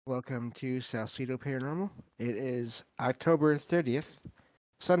Welcome to Salcedo Paranormal. It is October 30th,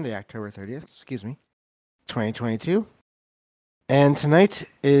 Sunday, October 30th, 2022. And tonight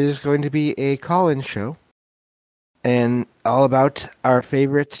is going to be a call in show and all about our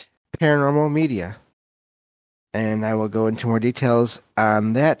favorite paranormal media. And I will go into more details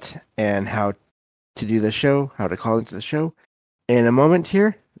on that and how to do the show, how to call into the show in a moment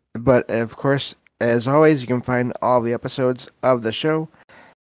here. But of course, as always, you can find all the episodes of the show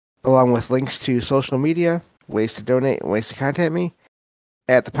along with links to social media, ways to donate, and ways to contact me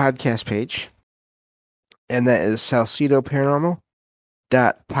at the podcast page. And that is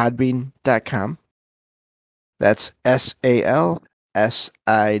salcidoparanormal.podbean.com. That's SALSIDO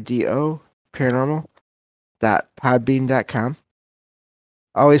paranormal.podbean.com.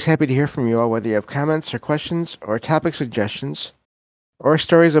 Always happy to hear from you all, whether you have comments or questions or topic suggestions or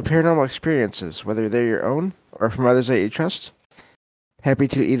stories of paranormal experiences, whether they're your own or from others that you trust. Happy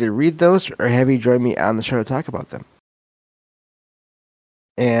to either read those or have you join me on the show to talk about them.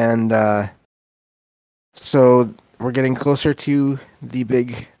 And so we're getting closer to the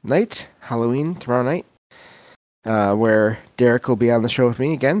big night, Halloween, tomorrow night, where Derek will be on the show with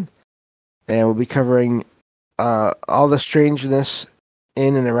me again. And we'll be covering all the strangeness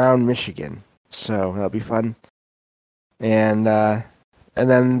in and around Michigan. So that'll be fun. And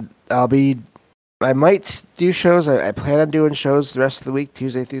then I might do shows. I plan on doing shows the rest of the week,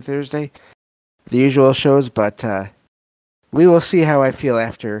 Tuesday through Thursday, the usual shows. But we will see how I feel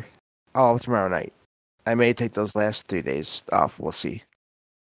after all of tomorrow night. I may take those last 3 days off. We'll see.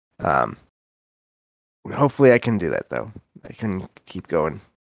 Hopefully I can do that though. I can keep going.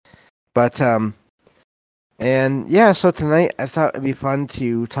 But and yeah, so tonight I thought it'd be fun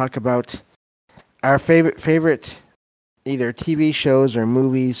to talk about our favorite either TV shows or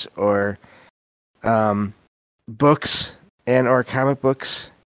movies or books and or comic books.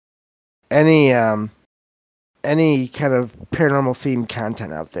 Any kind of paranormal themed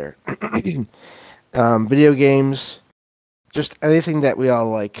content out there. Video games, just anything that we all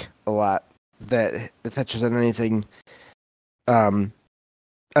like a lot that touches on anything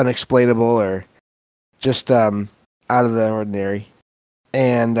unexplainable or just out of the ordinary.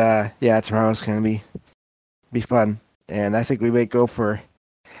 And yeah, tomorrow's gonna be fun. And I think we may go for.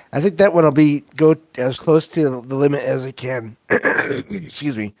 I think that one will go as close to the limit as it can.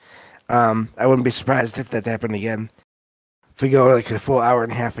 Excuse me. I wouldn't be surprised if that happened again. If we go like a full hour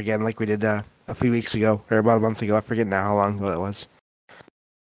and a half again, like we did a few weeks ago or about a month ago. I forget now how long ago that was.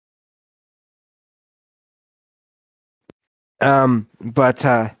 But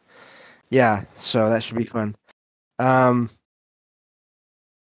yeah, so that should be fun.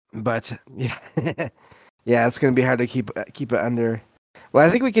 But yeah, yeah, it's gonna be hard to keep it under. Well, I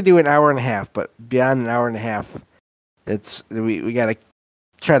think we could do an hour and a half, but beyond an hour and a half, we gotta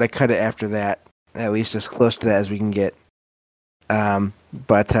try to cut it after that, at least as close to that as we can get.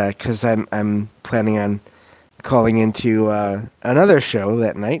 But because I'm planning on calling into another show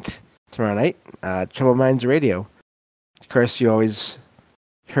that night, tomorrow night, Trouble Minds Radio. Of course, you always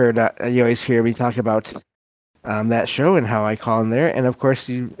hear me talk about that show and how I call in there, and of course,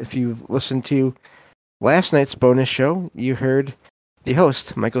 if you listened to last night's bonus show, you heard the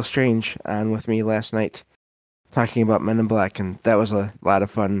host Michael Strange on with me last night talking about Men in Black, and that was a lot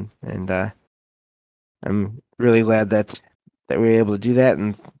of fun, and I'm really glad that we were able to do that,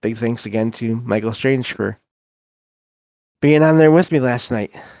 and big thanks again to Michael Strange for being on there with me last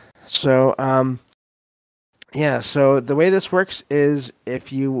night. So, yeah, so the way this works is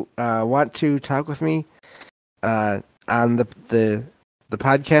if you want to talk with me on the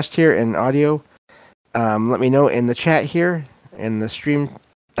podcast here in audio, let me know in the chat here, in the stream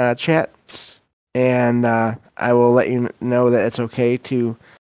chat, and I will let you know that it's okay to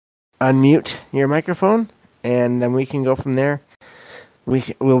unmute your microphone, and then we can go from there.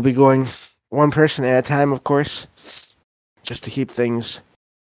 We'll be going one person at a time, of course, just to keep things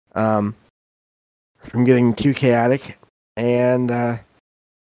from getting too chaotic, and then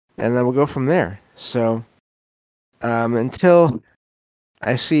we'll go from there. So until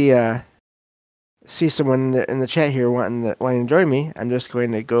I see someone in the chat here wanting to join me, I'm just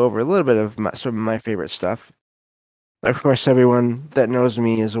going to go over a little bit of some of my favorite stuff. Of course, everyone that knows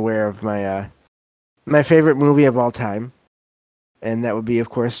me is aware of my my favorite movie of all time, and that would be, of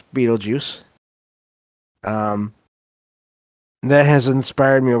course, Beetlejuice. That has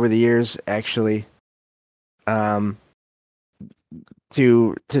inspired me over the years, actually, to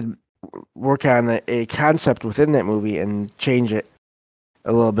work on a concept within that movie and change it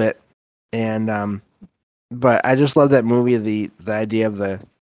a little bit. And but I just love that movie. The idea of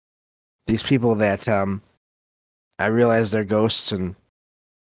these people that I realize they're ghosts, and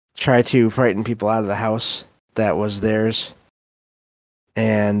try to frighten people out of the house that was theirs,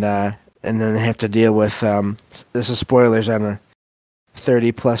 and then they have to deal with this is spoilers on a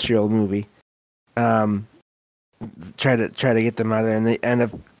 30-plus-year-old movie. Um, try to get them out of there, and they end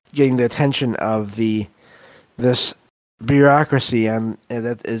up getting the attention of this bureaucracy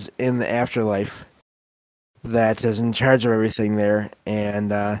that is in the afterlife that is in charge of everything there,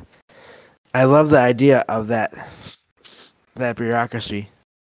 and I love the idea of that bureaucracy.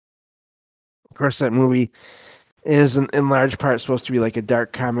 Of course, that movie is in large part supposed to be like a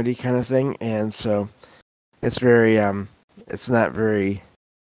dark comedy kind of thing, and so it's very it's not very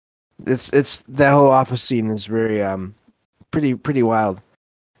it's that whole office scene is very pretty wild.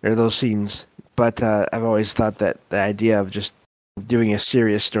 There are those scenes, but I've always thought that the idea of just doing a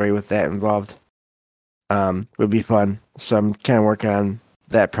serious story with that involved would be fun. So I'm kind of working on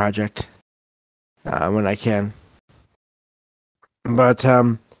that project when I can. But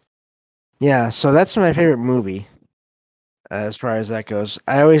yeah, so that's my favorite movie as far as that goes.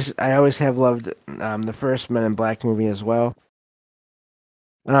 I always have loved the first Men in Black movie as well.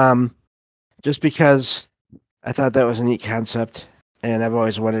 Um, just because I thought that was a neat concept, and I've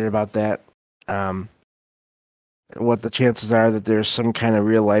always wondered about that. Um, what the chances are that there's some kind of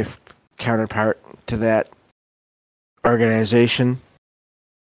real life counterpart to that organization.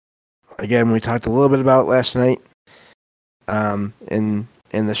 Again, we talked a little bit about last night in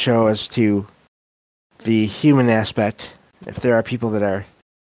the show as to the human aspect. If there are people that are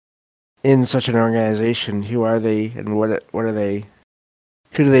in such an organization, who are they, and what are they?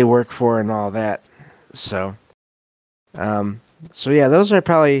 Who do they work for, and all that? So, so yeah, those are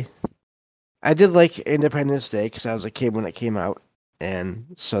probably. I did like Independence Day because I was a kid when it came out, and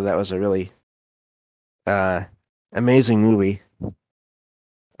so that was a really amazing movie.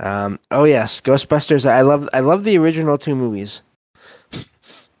 Oh yes, Ghostbusters. I love the original two movies.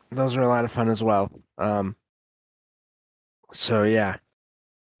 Those are a lot of fun as well. So yeah,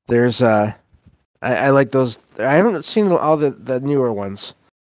 there's I like those. I haven't seen all the newer ones,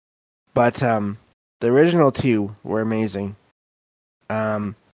 but the original two were amazing.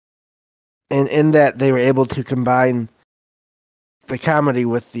 And in that they were able to combine the comedy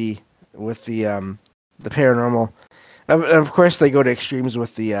with the paranormal. And of course, they go to extremes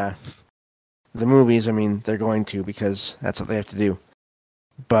with the movies. I mean, they're going to because that's what they have to do.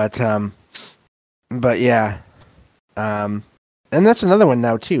 But yeah, and that's another one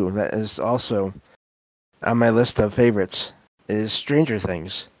now too. That is also on my list of favorites. Is Stranger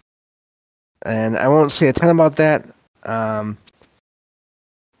Things, and I won't say a ton about that.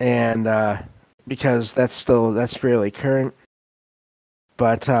 And because that's fairly current.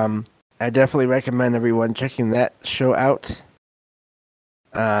 But I definitely recommend everyone checking that show out.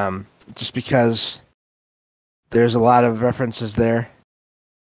 Just because there's a lot of references there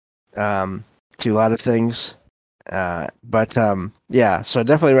to a lot of things. But yeah, so I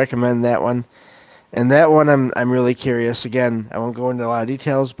definitely recommend that one. And that one, I'm really curious. Again, I won't go into a lot of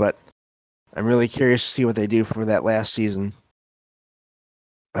details, but I'm really curious to see what they do for that last season.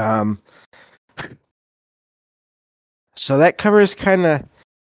 So that covers kind of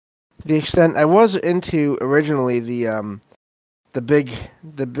the extent I was into originally the big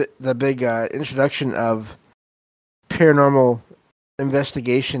introduction of paranormal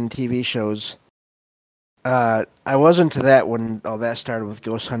investigation TV shows. I was into that when all that started with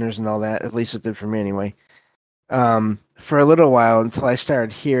Ghost Hunters and all that. At least it did for me anyway. For a little while until I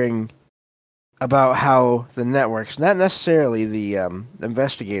started hearing about how the networks, not necessarily the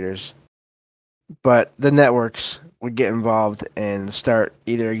investigators, but the networks would get involved and start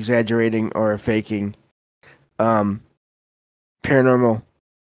either exaggerating or faking paranormal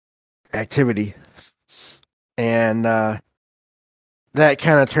activity, and that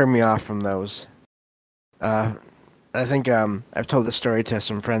kind of turned me off from those. I think I've told this story to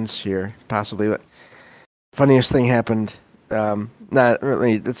some friends here, possibly, but funniest thing happened. Not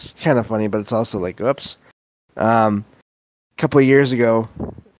really. It's kind of funny, but it's also like, oops. A couple of years ago,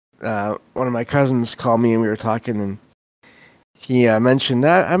 one of my cousins called me and we were talking, and he mentioned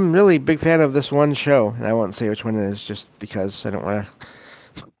that I'm really a big fan of this one show, and I won't say which one it is just because I don't want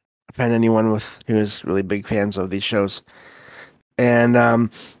to offend anyone who is really big fans of these shows. And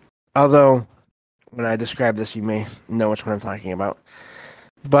although when I describe this, you may know which one I'm talking about,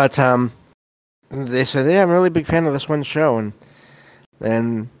 but they said, "Yeah, I'm a really big fan of this one show,"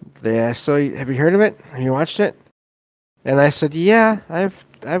 and they asked, "So, have you heard of it? Have you watched it?" And I said, "Yeah,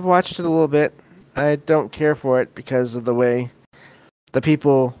 I've watched it a little bit. I don't care for it because of the way the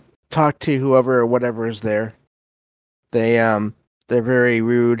people talk to whoever or whatever is there. They're very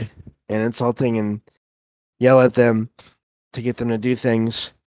rude and insulting and yell at them to get them to do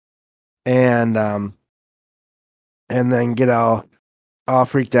things. and and then get all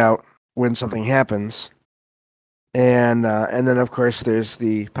freaked out when something happens. And then of course there's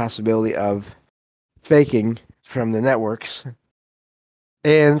the possibility of faking from the networks.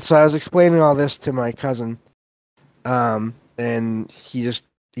 And so I was explaining all this to my cousin, and he just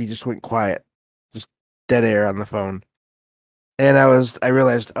went quiet, just dead air on the phone. And I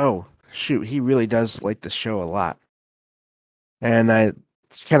realized, oh shoot, he really does like the show a lot. And I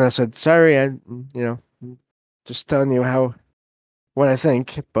kind of said, sorry, just telling you how what I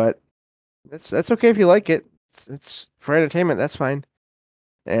think, but that's okay if you like it. It's for entertainment. That's fine.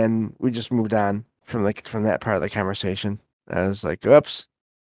 And we just moved on from that part of the conversation. I was like, oops,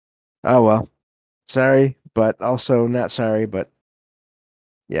 oh well, sorry, but also not sorry. But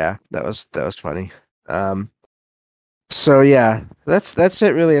yeah, that was funny. Um, so yeah, that's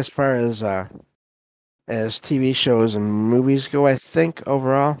it really as far as TV shows and movies go. I think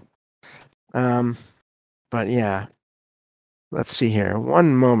overall. Um, but yeah, let's see here.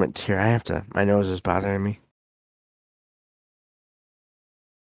 One moment here. My nose is bothering me.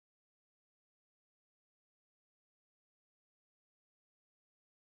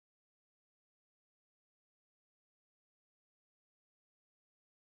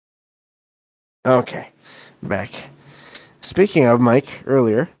 Okay, back. Speaking of Mike,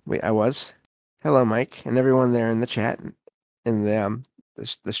 earlier I was. Hello, Mike, and everyone there in the chat, in the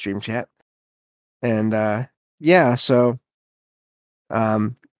stream chat, and yeah, so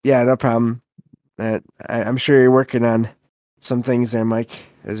yeah, no problem. I'm sure you're working on some things there, Mike,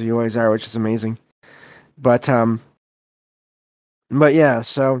 as you always are, which is amazing. But but yeah,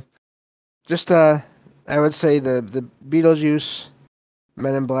 so just I would say the Beetlejuice,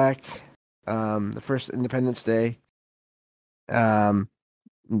 Men in Black, the first Independence Day, um,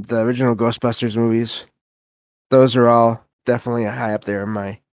 the original Ghostbusters movies. Those are all definitely high up there in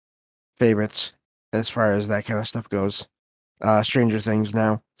my favorites as far as that kind of stuff goes. Stranger Things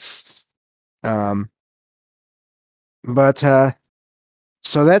now. Um, but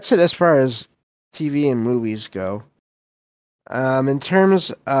so that's it as far as TV and movies go. In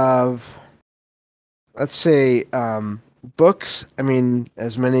terms of, let's say, books, I mean,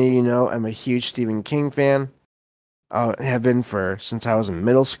 as many of you know, I'm a huge Stephen King fan. I have been for since I was in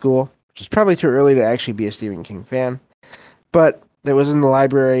middle school, which is probably too early to actually be a Stephen King fan. But it was in the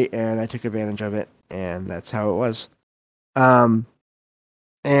library, and I took advantage of it, and that's how it was. Um,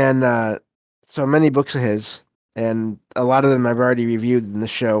 and so many books of his, and a lot of them I've already reviewed in the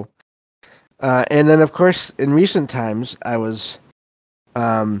show. And then, of course, in recent times, I was,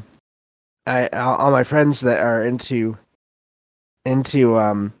 um, all my friends that are into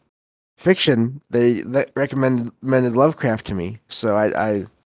fiction, they recommended Lovecraft to me, so I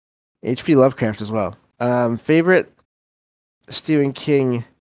H.P. Lovecraft as well. Favorite Stephen King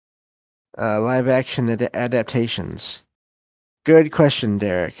live action adaptations. Good question,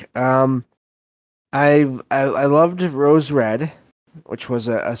 Derek. I loved Rose Red, which was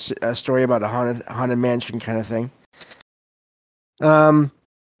a story about a haunted mansion kind of thing. Um,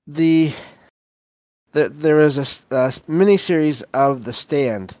 the, there was a mini series of The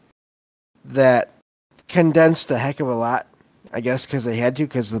Stand that condensed a heck of a lot. I guess because they had to,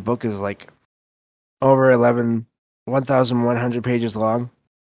 because the book is like over 1,100 pages long.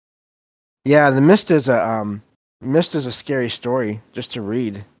 Yeah, the Mist is a scary story just to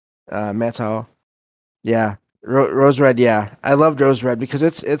read. Matt Hall. Yeah, Rose Red. Yeah, I loved Rose Red because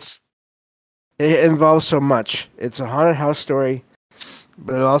it involves so much. It's a haunted house story,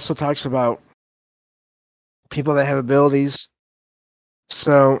 but it also talks about people that have abilities.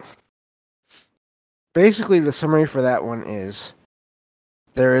 So basically, the summary for that one is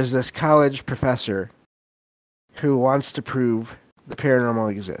there is this college professor who wants to prove the paranormal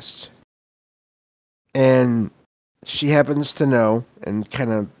exists, and she happens to know, and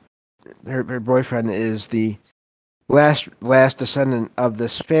kind of her boyfriend is the last descendant of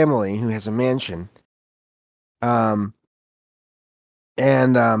this family who has a mansion. Um,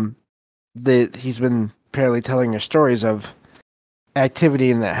 and he's been apparently telling her stories of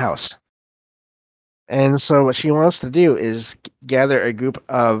activity in that house. And so what she wants to do is gather a group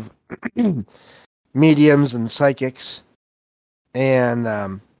of mediums and psychics and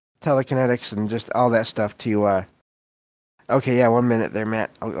telekinetics and just all that stuff to okay, yeah, 1 minute there,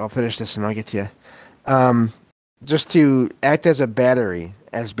 Matt. I'll finish this and I'll get to you. Um, just to act as a battery,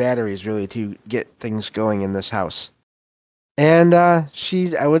 as batteries really to get things going in this house. And I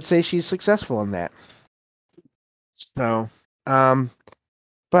would say she's successful in that. So, um,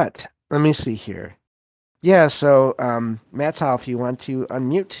 but let me see here. Yeah, so Matt's Hall, if you want to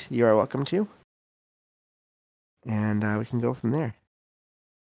unmute, you are welcome to, and we can go from there.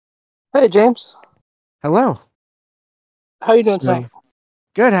 Hey James, Hello. how you doing tonight? So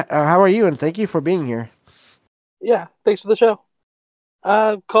good. How are you? And thank you for being here. Yeah, thanks for the show.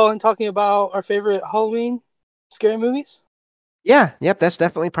 Calling talking about our favorite Halloween scary movies. Yeah. Yep. That's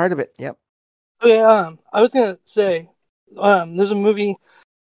definitely part of it. Yep. Okay, I was gonna say, there's a movie,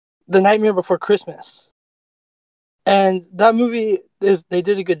 The Nightmare Before Christmas, and that movie is they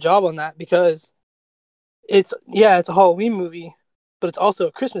did a good job on that because it's a Halloween movie, but it's also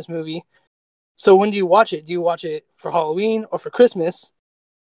a Christmas movie. So when do you watch it? Do you watch it for Halloween or for Christmas?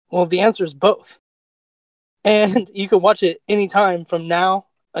 Well, the answer is both, and you can watch it anytime from now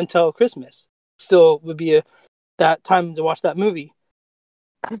until Christmas. Still would be that time to watch that movie.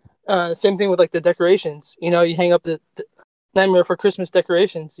 Same thing with like the decorations. You know, you hang up the Nightmare for Christmas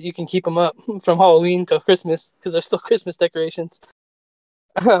decorations. You can keep them up from Halloween till Christmas because they're still Christmas decorations.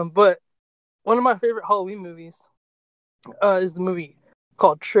 But one of my favorite Halloween movies is the movie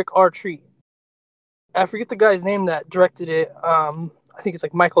called Trick or Treat. I forget the guy's name that directed it. I think it's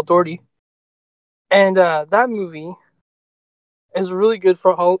like Michael Dougherty. And that movie is really good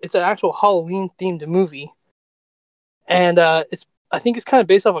for it's an actual Halloween themed movie, and it's I think it's kind of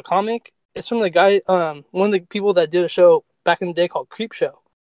based off a comic. It's from the guy, one of the people that did a show back in the day called Creep Show,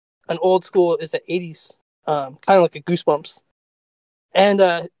 an old school is the '80s, kind of like a Goosebumps. And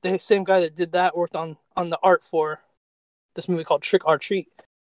the same guy that did that worked on the art for this movie called Trick or Treat.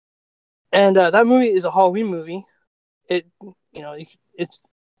 And that movie is a Halloween movie. It it's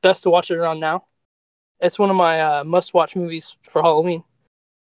best to watch it around now. It's one of my must-watch movies for Halloween.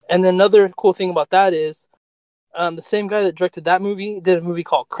 And then another cool thing about that is the same guy that directed that movie did a movie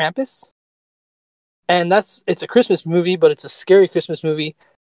called Krampus, and it's a Christmas movie, but it's a scary Christmas movie,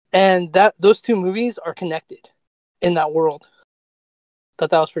 and that those two movies are connected in that world.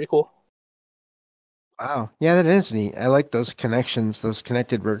 Thought that was pretty cool. Wow. Yeah, that is neat. I like those connections. Those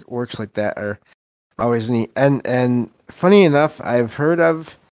connected works like that are always neat. And funny enough, I've heard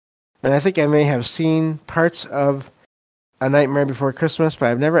of, and I think I may have seen parts of A Nightmare Before Christmas, but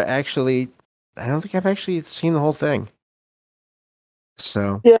I've never actually. I don't think I've actually seen the whole thing.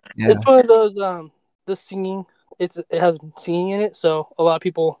 So Yeah, yeah. it's one of those the singing. It has singing in it, so a lot of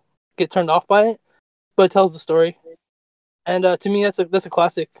people get turned off by it, but it tells the story. And to me, that's a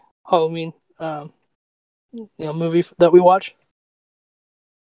classic Halloween movie that we watch.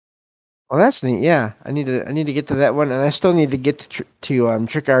 Well, that's neat. Yeah, I need to get to that one, and I still need to get to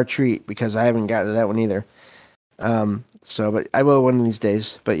Trick or Treat because I haven't gotten to that one either. But I will one of these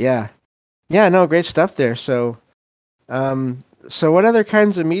days. But yeah, yeah, no, great stuff there. So what other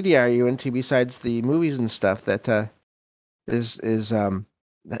kinds of media are you into besides the movies and stuff that is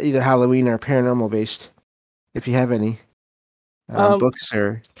either Halloween or paranormal based? If you have any Um, books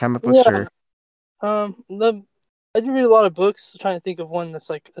or comic books yeah. or The I do read a lot of books. Trying to think of one that's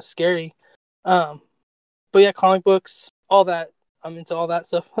like a scary. Um, but yeah, comic books, all that. I'm into all that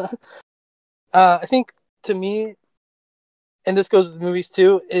stuff. I think to me, and this goes with movies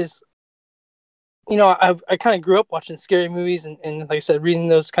too, is I kind of grew up watching scary movies and like I said, reading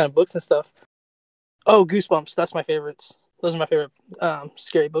those kind of books and stuff. Oh, Goosebumps, that's my favorites. Those are my favorite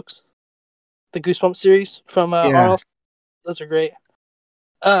scary books. The Goosebumps series from yeah, R.L. Those are great.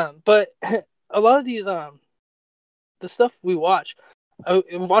 But a lot of these the stuff we watch, I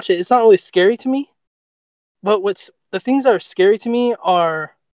watch it. It's not really scary to me, but what's the things that are scary to me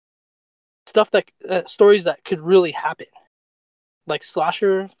are stuff that stories that could really happen, like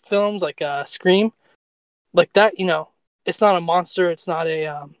slasher films, like Scream, like that. It's not a monster. It's not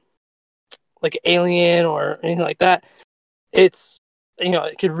a like an alien or anything like that. It's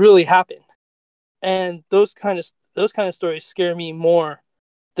it could really happen, and those kind of stories scare me more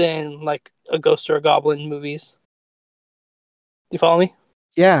than like a ghost or a goblin movies. Do you follow me?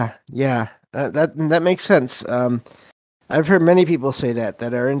 yeah. That makes sense. I've heard many people say that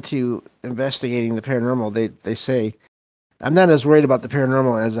are into investigating the paranormal. They say I'm not as worried about the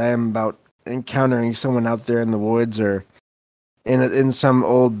paranormal as I am about encountering someone out there in the woods or in some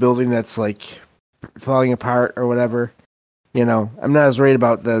old building that's like falling apart or whatever. I'm not as worried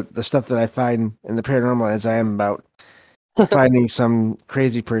about the stuff that I find in the paranormal as I am about finding some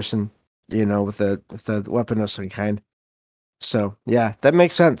crazy person, with a weapon of some kind. So yeah, that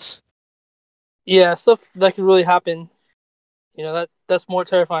makes sense. Yeah, stuff that could really happen. That's more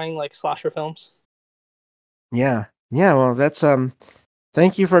terrifying, like slasher films. Yeah, yeah. Well, that's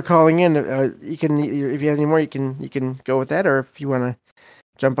thank you for calling in. If you have any more, you can go with that, or if you want to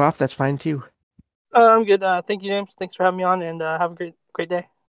jump off, that's fine too. I'm good. Thank you, James. Thanks for having me on, and have a great day.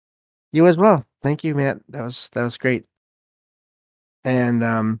 You as well. Thank you, Matt. That was great.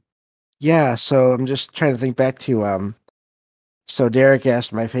 And yeah, so I'm just trying to think back to So Derek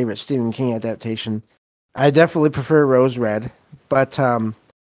asked my favorite Stephen King adaptation. I definitely prefer Rose Red, but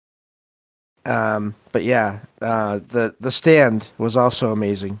but yeah, the Stand was also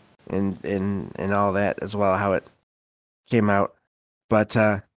amazing in all that as well, how it came out. But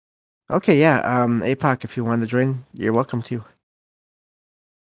okay, yeah, APOC, if you want to join, you're welcome to.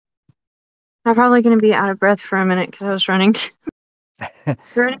 I'm probably going to be out of breath for a minute because I was running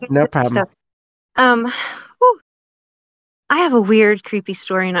running No to problem. stuff. Whew. I have a weird, creepy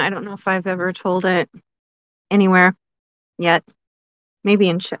story, and I don't know if I've ever told it anywhere yet. Maybe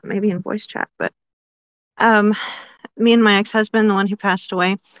in voice chat, but me and my ex-husband, the one who passed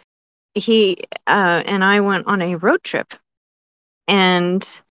away, he and I went on a road trip, and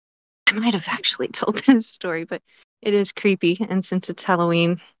I might have actually told this story, but it is creepy, and since it's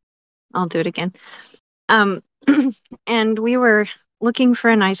Halloween, I'll do it again. And we were looking for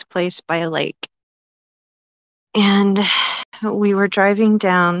a nice place by a lake, and we were driving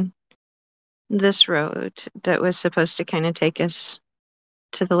down this road that was supposed to kind of take us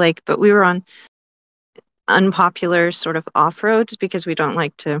to the lake, but we were on unpopular sort of off roads because we didn't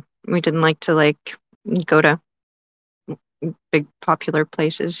like to like go to big popular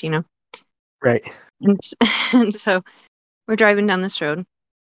places, you know. Right. And, and so we're driving down this road,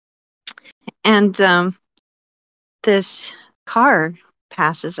 and this car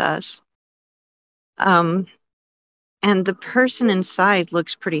passes us, and the person inside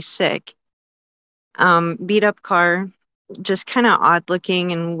looks pretty sick. Beat up car, just kind of odd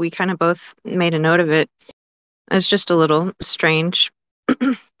looking, and we kind of both made a note of it. It was just a little strange.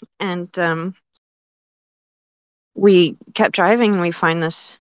 And we kept driving, and we find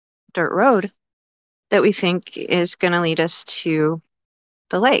this dirt road that we think is going to lead us to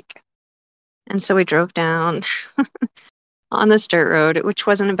the lake. And so we drove down on this dirt road, which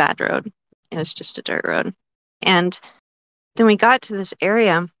wasn't a bad road. It was just a dirt road. And then we got to this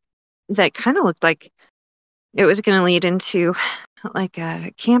area that kind of looked like it was going to lead into like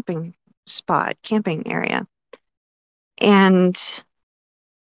a camping spot, camping area. And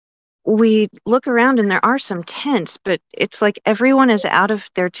we look around, and there are some tents, but it's like everyone is out of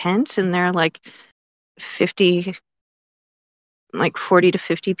their tents, and they're like 40 to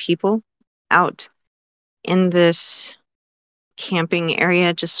 50 people out in this camping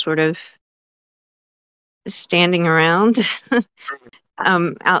area, just sort of standing around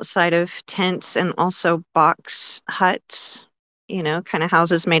outside of tents and also box huts, you know, kind of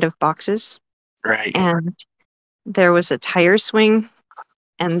houses made of boxes. Right. And there was a tire swing,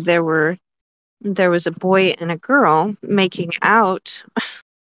 and there was a boy and a girl making out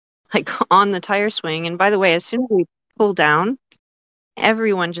like on the tire swing. And by the way, as soon as we pull down,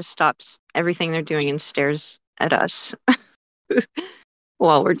 everyone just stops everything they're doing and stares at us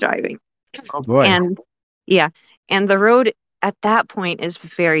while we're driving. Oh boy. And yeah, and the road at that point is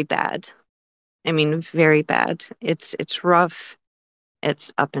very bad. I mean, very bad. It's rough.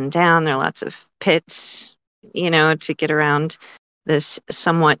 It's up and down. There are lots of pits, you know, to get around this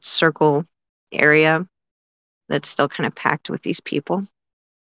somewhat circle area that's still kind of packed with these people.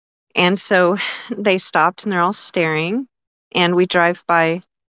 And so they stopped, and they're all staring, and we drive by.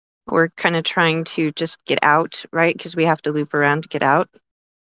 We're kind of trying to just get out, right? Because we have to loop around to get out.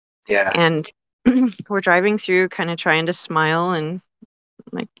 Yeah. And we're driving through, kind of trying to smile and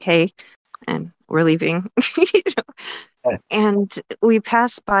like, hey, and we're leaving. You know? And we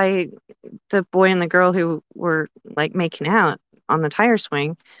pass by the boy and the girl who were like making out on the tire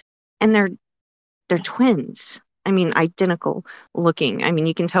swing, and they're twins. I mean, identical looking. I mean,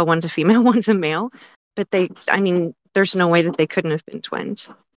 you can tell one's a female, one's a male, but there's no way that they couldn't have been twins.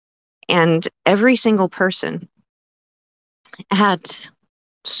 And every single person had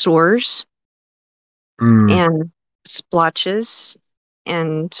sores and splotches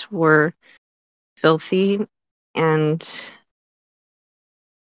and were filthy and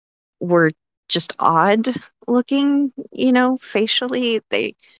were just odd looking, you know, facially.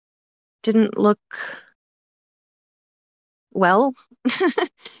 They didn't look well.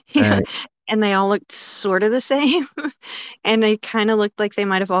 Yeah. Right. And they all looked sort of the same. And they kind of looked like they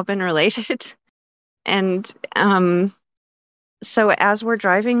might have all been related. And so as we're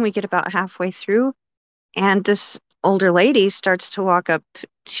driving, we get about halfway through, and this older lady starts to walk up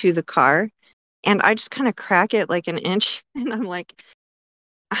to the car, and I just kind of crack it like an inch, and I'm like,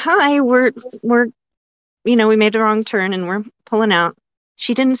 "Hi, we're you know, we made a wrong turn and we're pulling out."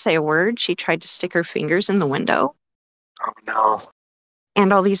 She didn't say a word. She tried to stick her fingers in the window, Oh no.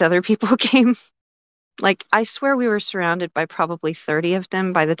 and all these other people came. Like, I swear we were surrounded by probably 30 of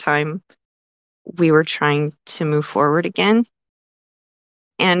them by the time we were trying to move forward again.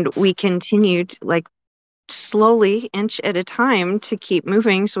 And we continued like slowly, inch at a time, to keep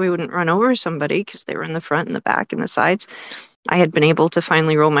moving so we wouldn't run over somebody because they were in the front and the back and the sides. I had been able to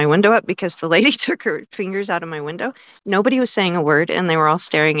finally roll my window up because the lady took her fingers out of my window. Nobody was saying a word, and they were all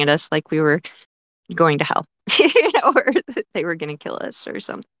staring at us like we were going to hell, or that they were going to kill us or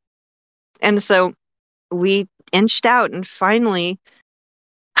something. And so we inched out and finally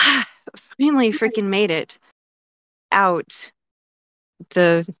freaking made it out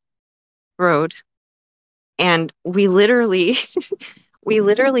the road. And we literally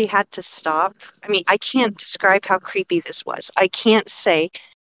had to stop. I mean, I can't describe how creepy this was. I can't say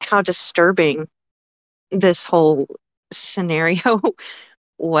how disturbing this whole scenario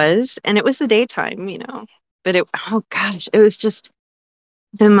was. And it was the daytime, but oh gosh, it was just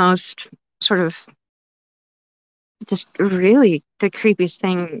the most sort of, just really the creepiest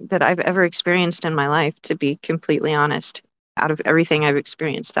thing that I've ever experienced in my life, to be completely honest. Out of everything I've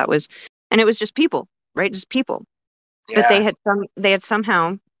experienced, and it was just people, right? Just people. But they had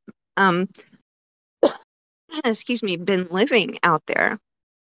somehow, excuse me, been living out there,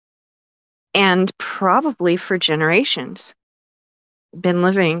 and probably for generations, been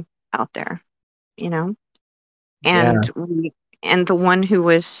living out there, and and the one who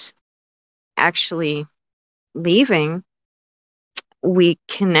was actually leaving, we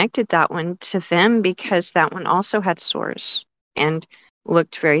connected that one to them because that one also had sores and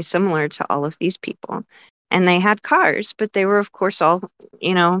looked very similar to all of these people. And they had cars, but they were, of course, all,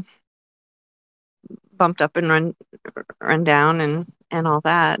 bumped up and run down and all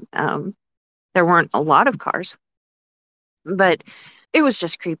that. There weren't a lot of cars, but it was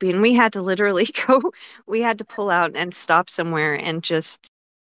just creepy. And we had to literally we had to pull out and stop somewhere and just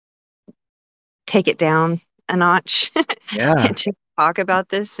take it down a notch. Yeah. And just talk about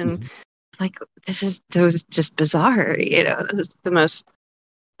this. And like, it was just bizarre. This is the most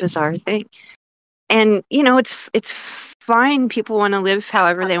bizarre thing. And, it's fine. People want to live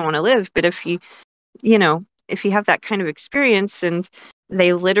however they want to live. But if you have that kind of experience and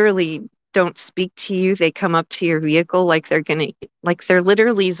they literally don't speak to you, they come up to your vehicle like they're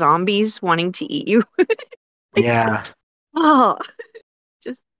literally zombies wanting to eat you. Yeah. Oh,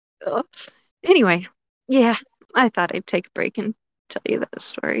 just, anyway, yeah, I thought I'd take a break and tell you that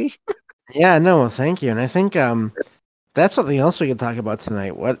story. Yeah, no, thank you. And I think that's something else we can talk about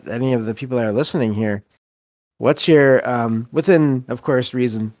tonight. What any of the people that are listening here, what's your within, of course,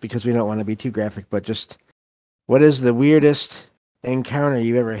 reason, because we don't want to be too graphic, but just what is the weirdest encounter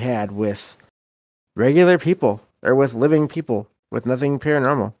you ever had with regular people or with living people with nothing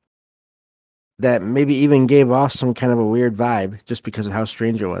paranormal that maybe even gave off some kind of a weird vibe just because of how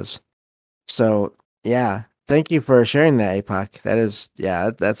strange it was? So yeah, thank you for sharing that, APOC. That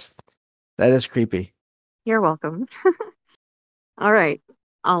is creepy. You're welcome. All right,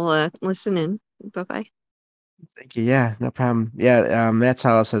 I'll listen in. Bye-bye. Thank you. Yeah, no problem. Yeah, Matt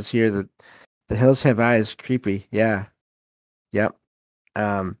Salas says here that the hills have eyes. Creepy. Yeah. Yep.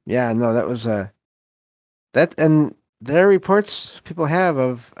 Yeah. No, that was that, and there are reports people have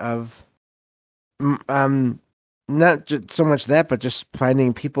of not just so much that, but just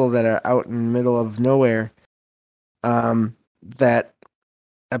finding people that are out in the middle of nowhere, that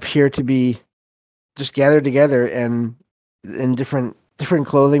appear to be just gathered together and in different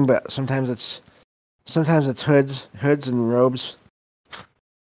clothing, but sometimes it's hoods and robes.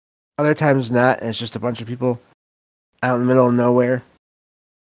 Other times not, and it's just a bunch of people out in the middle of nowhere,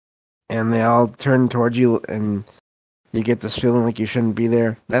 and they all turn towards you, and you get this feeling like you shouldn't be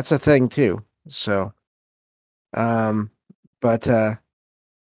there. That's a thing too. So, but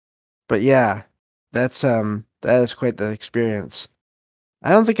yeah, that is quite the experience.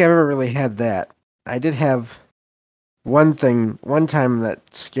 I don't think I've ever really had that. I did have one time that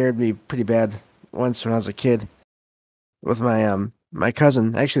scared me pretty bad once when I was a kid with my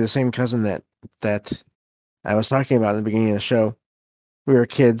cousin, actually the same cousin that I was talking about in the beginning of the show. We were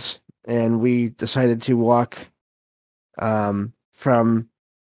kids and we decided to walk from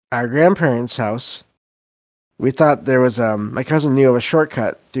our grandparents' house. We thought there was my cousin knew of a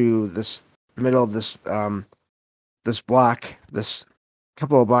shortcut through this middle of this block, this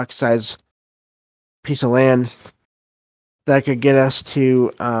couple of block size piece of land that could get us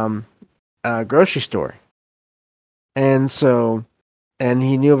to a grocery store. And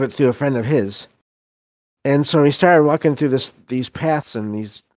he knew of it through a friend of his. And so we started walking through these paths and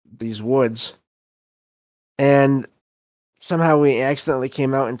these woods. And somehow we accidentally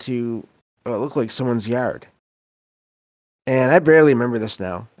came out into what looked like someone's yard. And I barely remember this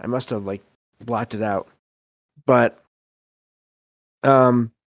now. I must have blocked it out. But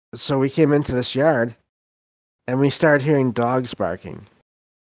so we came into this yard and we started hearing dogs barking.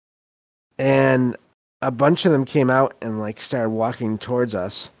 And a bunch of them came out and like started walking towards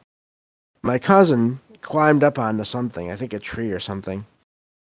us. My cousin climbed up onto something, I think a tree or something.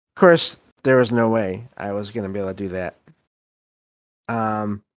 Of course, there was no way I was gonna be able to do that.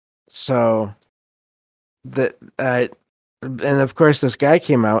 So the and of course this guy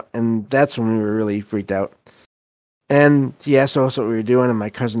came out, and that's when we were really freaked out. And he asked us what we were doing, and my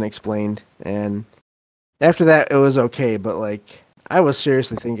cousin explained. And after that, it was okay. But like, I was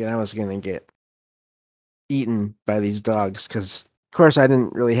seriously thinking I was gonna get eaten by these dogs because, of course, I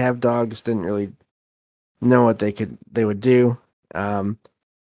didn't really have dogs. Didn't really know what they would do. And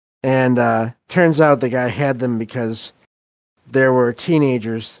turns out the guy had them because there were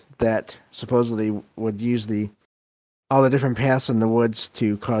teenagers that supposedly would use all the different paths in the woods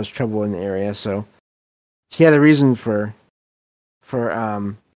to cause trouble in the area. So he had a reason for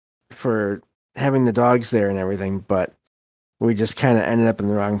having the dogs there and everything, but we just kind of ended up in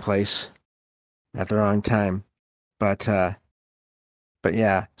the wrong place at the wrong time. But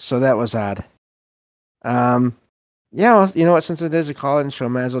yeah, so that was odd. Yeah, well, you know what? Since it is a call-in show,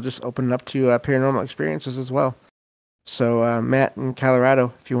 might as well just open it up to paranormal experiences as well. So Matt in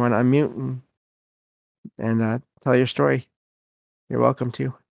Colorado, if you want to unmute and tell your story, you're welcome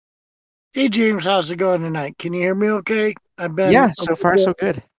to. Hey James, how's it going tonight? Can you hear me okay? Yeah, so far so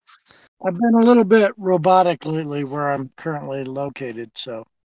good. I've been a little bit robotic lately where I'm currently located, so.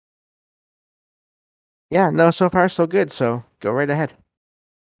 Yeah, no, so far so good, so go right ahead.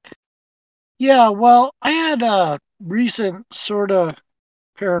 Yeah, well, I had a recent sort of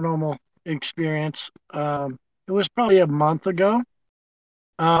paranormal experience. It was probably a month ago.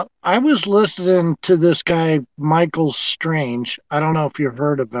 I was listening to this guy, Michael Strange. I don't know if you've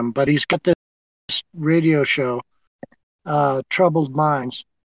heard of him, but he's got this radio show, Troubled Minds.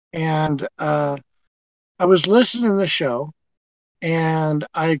 And I was listening to the show, and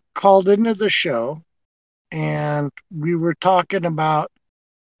I called into the show, and we were talking about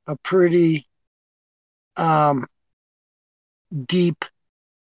a pretty deep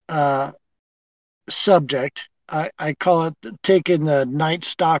subject. I call it taking the Night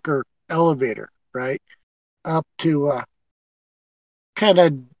Stalker elevator, right? Up to kind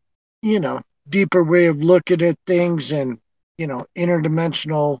of, deeper way of looking at things and,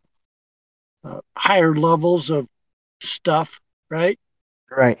 interdimensional, higher levels of stuff, right?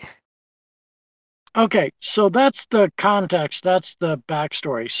 Right. Okay, so that's the context. That's the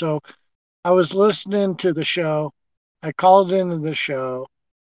backstory. So I was listening to the show. I called into the show,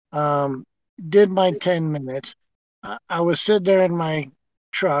 did my 10 minutes. I was sitting there in my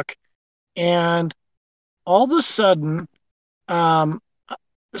truck, and all of a sudden,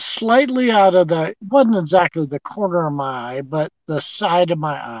 slightly out of wasn't exactly the corner of my eye, but the side of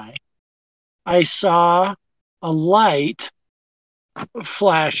my eye, I saw a light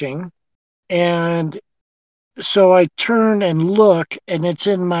flashing. And so I turn and look, and it's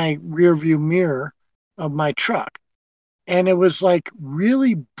in my rear view mirror of my truck. And it was like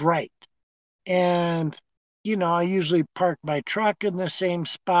really bright. And, I usually park my truck in the same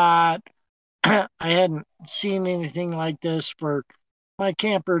spot. I hadn't seen anything like this my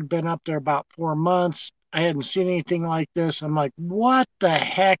camper had been up there about 4 months. I hadn't seen anything like this. I'm like, what the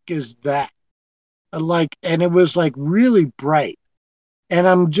heck is that? And it was like really bright. And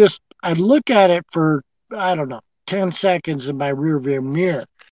I look at it for, I don't know, 10 seconds in my rear view mirror.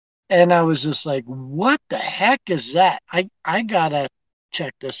 And I was just like, what the heck is that? I gotta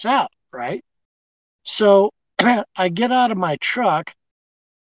check this out, right? So I get out of my truck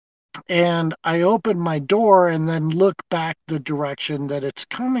and I open my door and then look back the direction that it's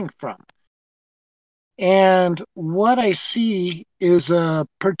coming from. And what I see is a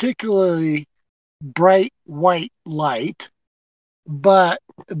particularly bright white light, but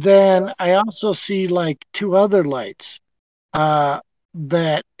then I also see like two other lights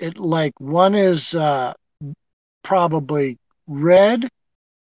that one is probably red,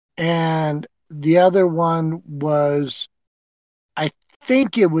 and the other one was, I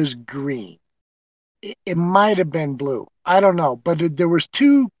think it was green. It might have been blue. I don't know, but there was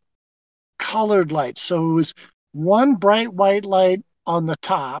two colored lights. So it was one bright white light on the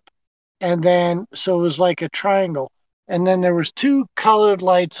top, and then so it was like a triangle, and then there was two colored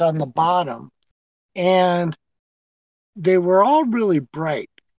lights on the bottom, and they were all really bright.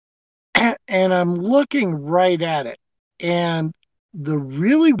 And I'm looking right at it, and the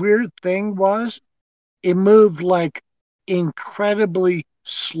really weird thing was it moved like incredibly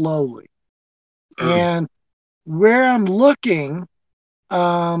slowly. And where I'm looking,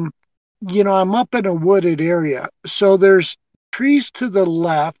 I'm up in a wooded area. So there's trees to the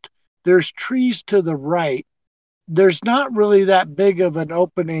left, there's trees to the right. There's not really that big of an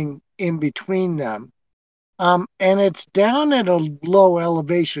opening in between them. And it's down at a low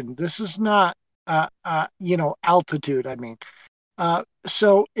elevation. This is not, altitude. I mean,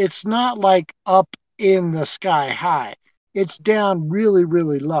 so it's not like up in the sky high. It's down really,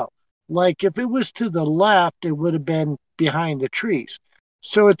 really low. Like if it was to the left, it would have been behind the trees.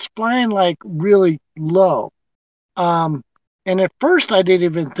 So it's flying like really low. And at first, I didn't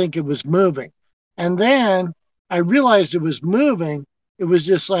even think it was moving. And then I realized it was moving. It was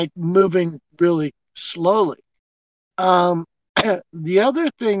just like moving really slowly. Um, the other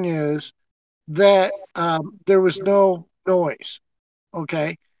thing is that there was no noise.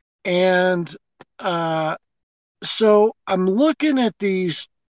 Okay. And uh, so I'm looking at these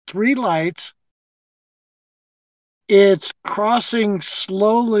three lights. It's crossing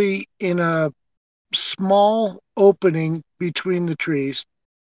slowly in a small opening between the trees,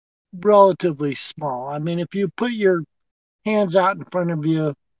 relatively small. I mean, if you put your hands out in front of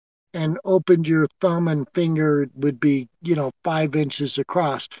you and opened your thumb and finger, it would be, 5 inches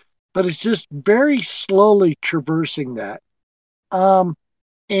across. But it's just very slowly traversing that. Um,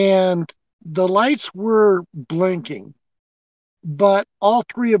 and the lights were blinking, but all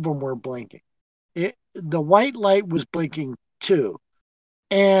three of them were blinking. The white light was blinking too.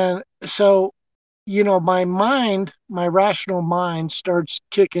 And so, my rational mind starts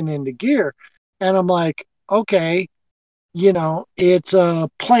kicking into gear. And I'm like, okay, it's a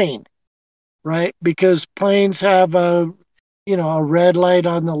plane, right? Because planes have a red light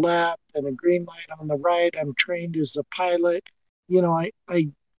on the left and a green light on the right. I'm trained as a pilot.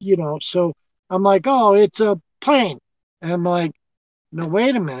 So I'm like, oh, it's a plane. And I'm like, no,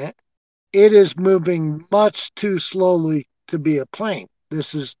 wait a minute. It is moving much too slowly to be a plane.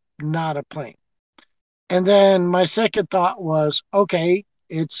 This is not a plane. And then my second thought was, okay,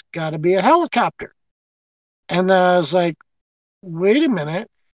 it's got to be a helicopter. And then I was like, wait a minute.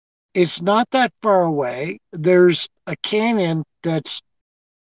 It's not that far away. There's a canyon that's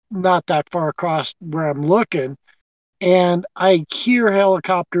not that far across where I'm looking. And I hear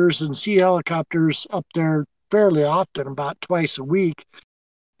helicopters and see helicopters up there fairly often, about twice a week.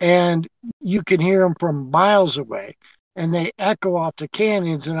 And you can hear them from miles away. And they echo off the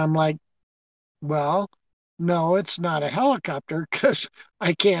canyons. And I'm like, well, no, it's not a helicopter because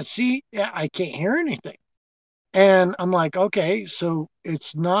I can't hear anything. And I'm like, okay, so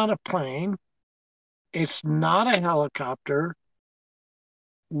it's not a plane. It's not a helicopter.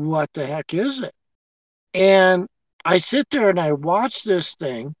 What the heck is it? And I sit there and I watch this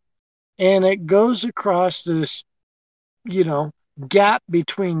thing, and it goes across this, you know, gap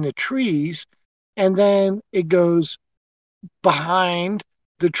between the trees, and then it goes behind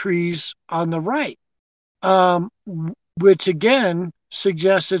the trees on the right, which again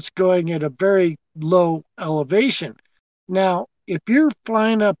suggests it's going at a very low elevation. Now, if you're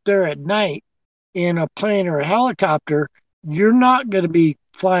flying up there at night in a plane or a helicopter, you're not going to be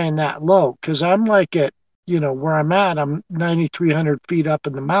flying that low because I'm like at, where I'm at, I'm 9,300 feet up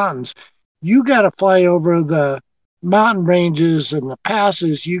in the mountains. You got to fly over the mountain ranges and the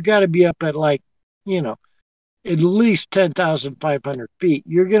passes. You got to be up at like, at least 10,500 feet.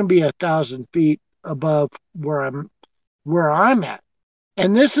 You're going to be 1,000 feet above where I'm at.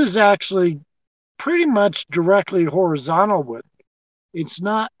 And this is actually pretty much directly horizontal with me. It's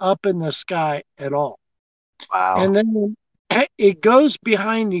not up in the sky at all. Wow. And then it goes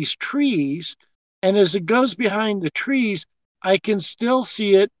behind these trees. And as it goes behind the trees, I can still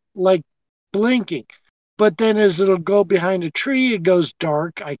see it like blinking. But then as it'll go behind a tree, it goes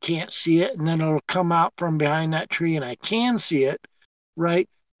dark. I can't see it. And then it'll come out from behind that tree and I can see it, right?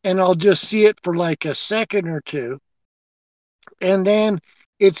 And I'll just see it for like a second or two. And then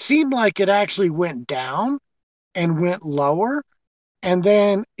it seemed like it actually went down and went lower. And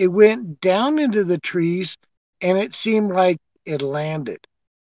then it went down into the trees and it seemed like it landed.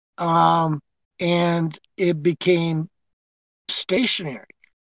 And it became stationary.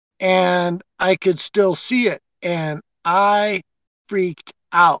 And I could still see it. And I freaked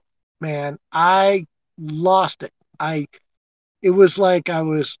out, man. I lost it. It was like I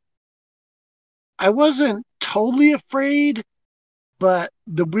wasn't totally afraid, but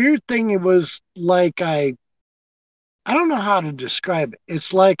the weird thing, it was like I don't know how to describe it.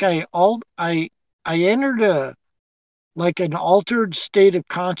 It's like I entered an altered state of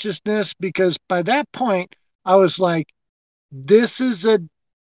consciousness because by that point I was like, this is a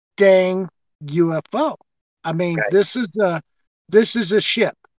dang UFO. I mean, Okay. this is a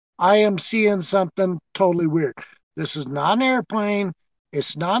ship. I am seeing something totally weird. This is not an airplane.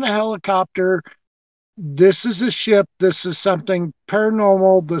 It's not a helicopter. This is a ship. This is something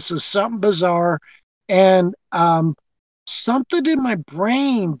paranormal. This is something bizarre. And something in my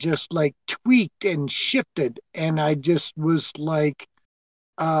brain just like tweaked and shifted, and I just was like,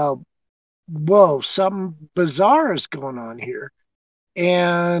 uh, whoa, something bizarre is going on here.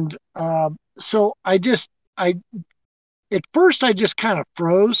 And so I at first I just kind of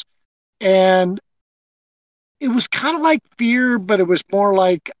froze, and it was kind of like fear, but it was more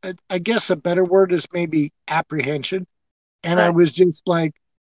like, I guess a better word is maybe apprehension. And I Right. was just like,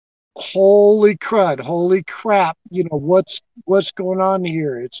 holy crud, holy crap, what's going on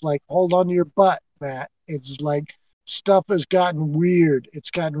here? It's like, hold on to your butt, Matt. It's like stuff has gotten weird. It's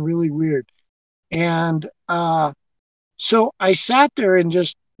gotten really weird. And so I sat there and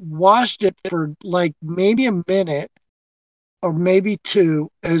just watched it for like maybe a minute or maybe two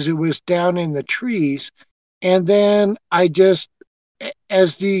as it was down in the trees. And then I just,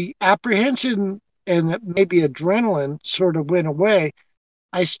 as the apprehension and maybe adrenaline sort of went away,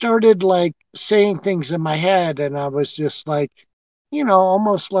 I started like saying things in my head, and I was just like,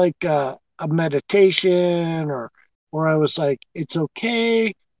 almost like a meditation, or I was like, it's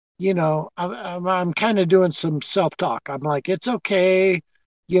okay. I'm kind of doing some self talk. I'm like, it's okay,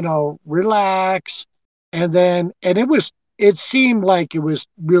 relax. And it seemed like it was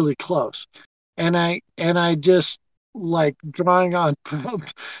really close. And I just like drawing on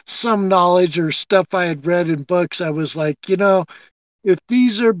some knowledge or stuff I had read in books. I was like, if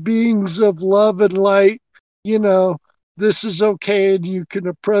these are beings of love and light, you know, this is okay and you can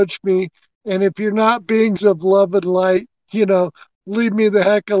approach me. And if you're not beings of love and light, leave me the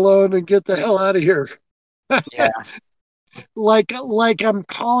heck alone and get the hell out of here. Yeah. Like I'm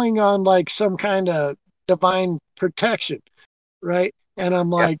calling on like some kind of divine protection, right? And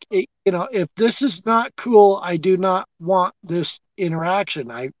I'm Yep. like, if this is not cool, I do not want this interaction.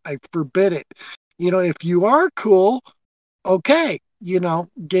 I forbid it. If you are cool, okay,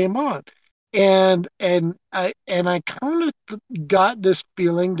 game on. And I kind of got this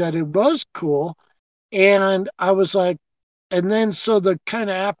feeling that it was cool, and I was like, and then so the kind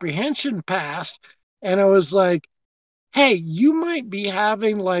of apprehension passed, and I was like, hey, you might be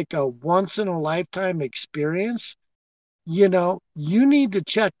having like a once in a lifetime experience. You need to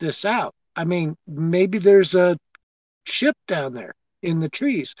check this out. I mean, maybe there's a ship down there in the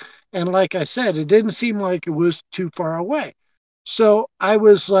trees. And like I said, it didn't seem like it was too far away. So I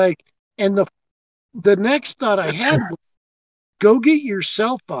was like, and the next thought I had was, go get your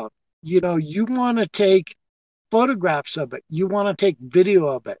cell phone. You want to take photographs of it. You want to take video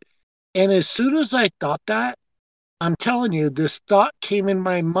of it. And as soon as I thought that, I'm telling you, this thought came in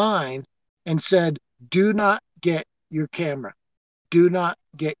my mind and said, do not get your camera. Do not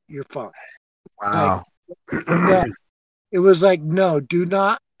get your phone. Like, Wow. no, it was like, no, do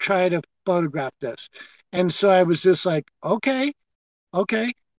not try to photograph this. And so I was just like, okay,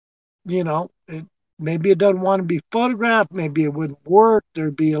 okay, maybe it doesn't want to be photographed. Maybe it wouldn't work.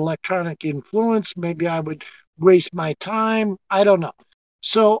 There'd be electronic influence. Maybe I would waste my time. I don't know.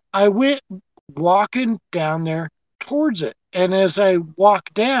 So I went walking down there towards it. And as I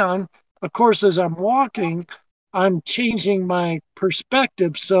walk down, of course, as I'm walking, I'm changing my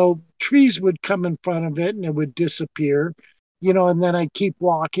perspective. So trees would come in front of it and it would disappear, and then I'd keep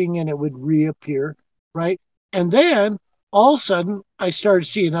walking and it would reappear, right? And then all of a sudden, I started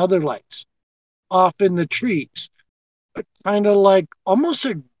seeing other lights off in the trees, kind of like almost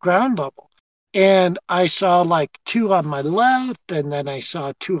at ground level. And I saw like two on my left, and then I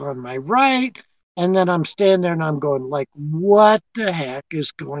saw two on my right. And then I'm standing there and I'm going, like, what the heck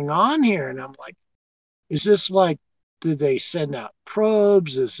is going on here? And I'm like, is this like, did they send out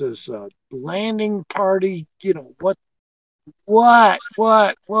probes? Is this a landing party? What?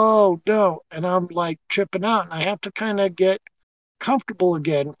 Whoa, no. And I'm like tripping out. And I have to kind of get comfortable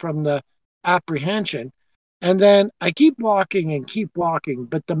again from the apprehension. And then I keep walking.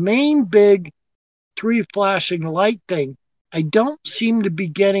 But the main big three flashing light thing, I don't seem to be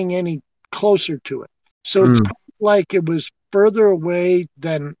getting any closer to it. So it's Mm. like it was further away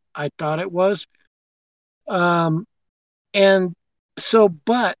than I thought it was. Um, and so,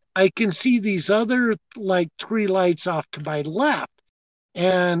 but I can see these other like three lights off to my left.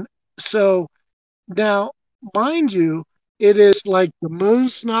 And so now, mind you, it is like the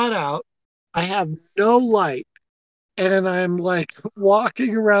moon's not out. I have no light, and I'm like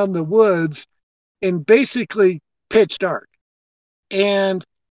walking around the woods in basically pitch dark. And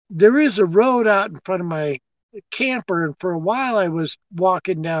there is a road out in front of my camper, and for a while I was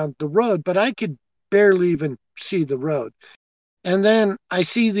walking down the road, but I could barely even see the road. And then I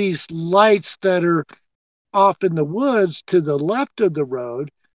see these lights that are off in the woods to the left of the road,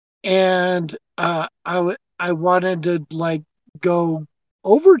 and I wanted to like go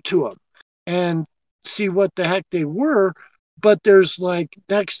over to them, and see what the heck they were, but there's like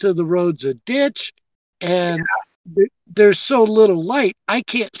next to the road's a ditch, and there's so little light, I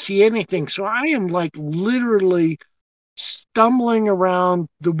can't see anything. So I am like literally stumbling around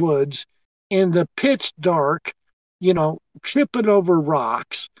the woods in the pitch dark, tripping over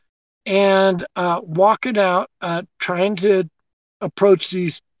rocks and walking out, trying to approach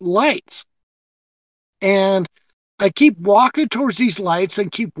these lights. And I keep walking towards these lights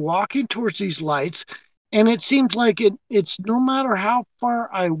and keep walking towards these lights. And it seems like it's no matter how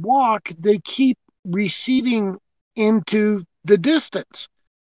far I walk, they keep receding into the distance.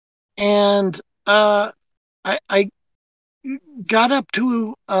 And I got up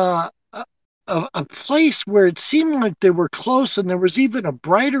to a place where it seemed like they were close, and there was even a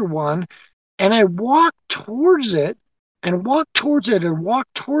brighter one. And I walked towards it and walked towards it and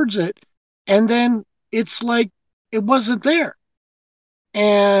walked towards it. And then it's like it wasn't there.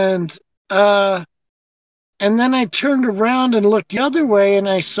 And and then I turned around and looked the other way, and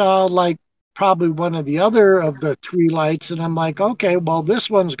I saw like probably one of the other of the three lights. And I'm like, okay, well, this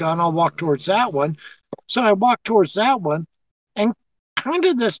one's gone. I'll walk towards that one. So I walked towards that one, and kind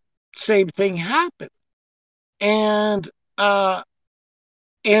of the same thing happened. And then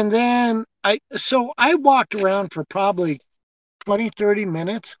I walked around for probably 20, 30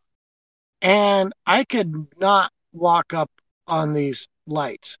 minutes, and I could not walk up on these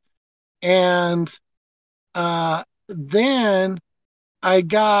lights. And then I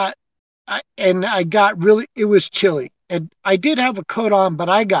got really, it was chilly, and I did have a coat on, but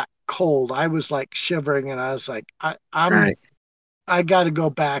I got cold. I was like shivering, and I was like, Right. I got to go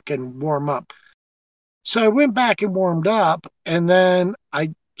back and warm up. So I went back and warmed up, and then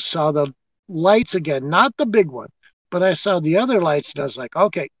I saw the lights again, not the big one, but I saw the other lights, and I was like,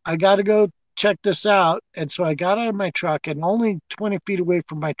 okay, I got to go check this out. And so I got out of my truck, and only 20 feet away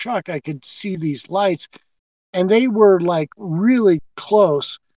from my truck, I could see these lights, and they were like really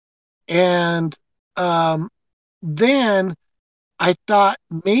close. And then I thought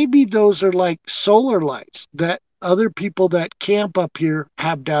maybe those are like solar lights that other people that camp up here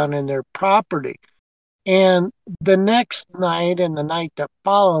have down in their property. And the next night and the night that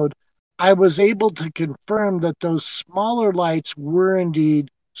followed, I was able to confirm that those smaller lights were indeed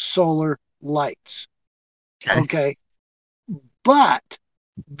solar lights. Okay. But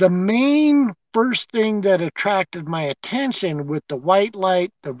the main first thing that attracted my attention with the white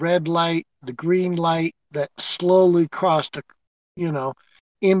light, the red light, the green light that slowly crossed,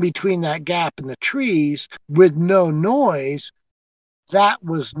 in between that gap in the trees with no noise, that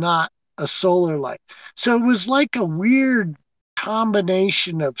was not a solar light. So it was like a weird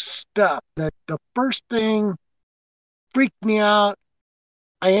combination of stuff that the first thing freaked me out.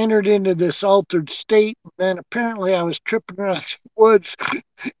 I entered into this altered state. Then apparently I was tripping around the woods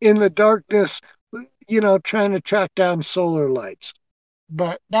in the darkness, trying to track down solar lights.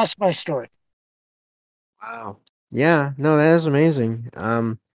 But that's my story. Wow. Yeah, no, that is amazing.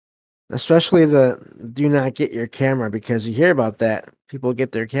 Especially the do not get your camera, because you hear about that. People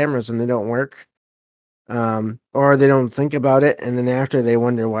get their cameras and they don't work. Or they don't think about it, and then after they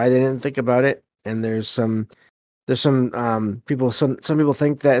wonder why they didn't think about it. And there's some people some people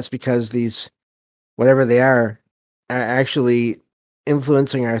think that it's because these whatever they are actually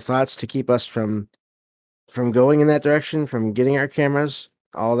influencing our thoughts to keep us from going in that direction, from getting our cameras,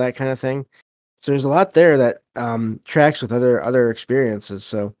 all that kind of thing. So there's a lot there that tracks with other experiences.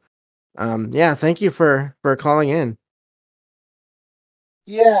 So yeah, thank you for calling in.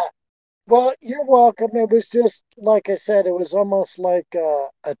 Yeah. Well, you're welcome. It was just, like I said, it was almost like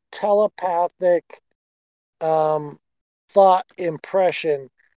a telepathic thought impression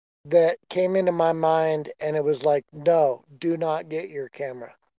that came into my mind, and it was like, no, do not get your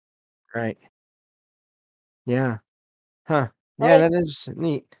camera. Right. Yeah. Huh. All Yeah, right. that is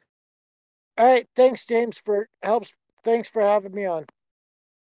neat. All right. Thanks, James, for helps. Thanks for having me on.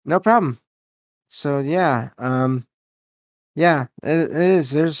 No problem. So yeah, it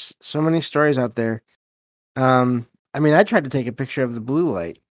is. There's so many stories out there. I mean, I tried to take a picture of the blue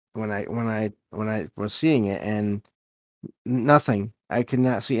light when I was seeing it, and nothing. I could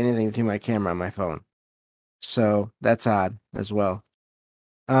not see anything through my camera on my phone. So that's odd as well.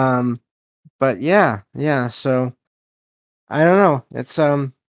 But yeah. So I don't know. It's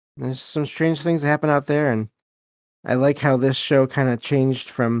there's some strange things that happen out there, and I like how this show kind of changed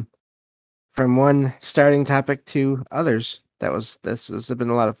from one starting topic to others. This has been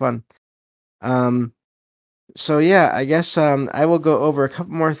a lot of fun. So yeah, I guess I will go over a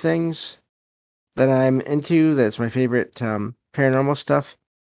couple more things that I'm into. That's my favorite paranormal stuff.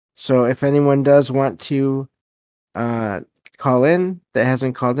 So if anyone does want to call in that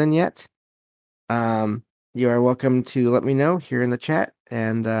hasn't called in yet, you are welcome to let me know here in the chat,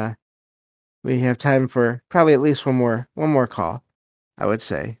 and we have time for probably at least one more call, I would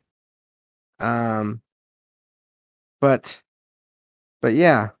say. But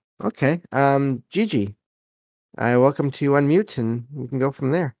yeah, okay. Gigi, I welcome to unmute, and we can go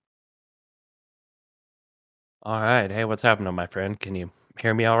from there. All right. Hey, what's happening, my friend? Can you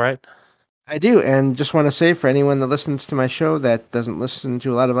hear me all right? I do, and just want to say for anyone that listens to my show that doesn't listen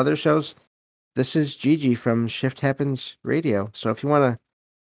to a lot of other shows, this is Gigi from Shift Happens Radio. So if you want to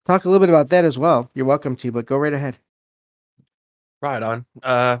talk a little bit about that as well, you're welcome to, but go right ahead. Right on.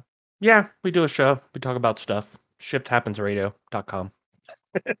 Yeah, we do a show. We talk about stuff. ShiftHappensRadio.com.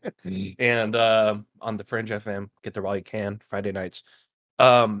 And on the Fringe FM, get there while you can, Friday nights.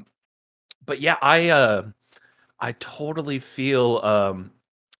 But yeah, I totally feel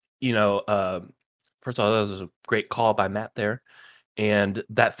first of all, that was a great call by Matt there. And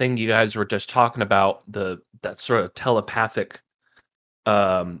that thing you guys were just talking about, that sort of telepathic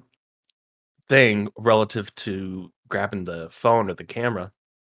thing relative to grabbing the phone or the camera.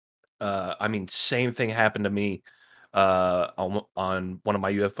 I mean, same thing happened to me on one of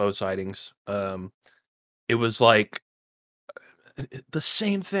my UFO sightings. It was like the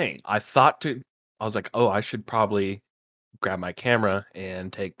same thing. I was like, oh, I should probably grab my camera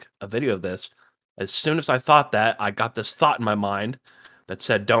and take a video of this. As soon as I thought that, I got this thought in my mind that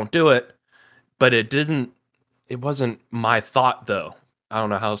said, don't do it. But it wasn't my thought though. I don't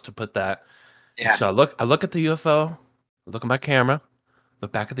know how else to put that. Yeah. So I look at the UFO, look at my camera,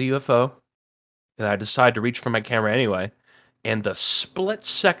 look back at the UFO, and I decide to reach for my camera anyway. And the split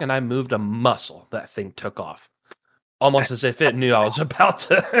second I moved a muscle, that thing took off. Almost as if it knew I was about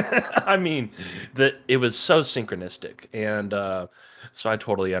to. I mean, it was so synchronistic. And so I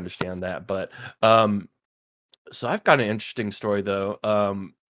totally understand that. But so I've got an interesting story though.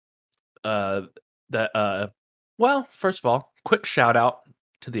 Well, first of all, quick shout out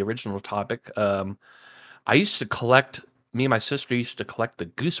to the original topic. I used to collect. Me and my sister used to collect the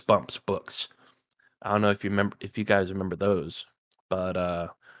Goosebumps books. I don't know if you guys remember those,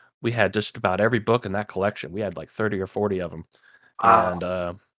 but we had just about every book in that collection. We had like 30 or 40 of them,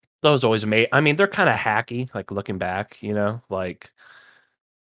 and those always made. I mean, they're kind of hacky, like looking back, like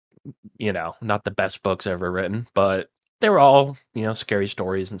not the best books ever written, but they were all scary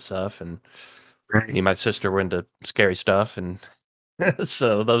stories and stuff. And me and my sister were into scary stuff, and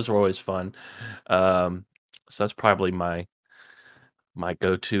so those were always fun. So that's probably my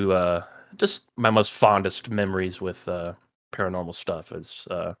go-to, just my most fondest memories with paranormal stuff is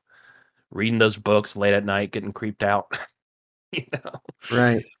reading those books late at night, getting creeped out.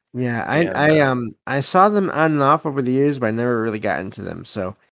 Right. Yeah. And, I saw them on and off over the years, but I never really got into them.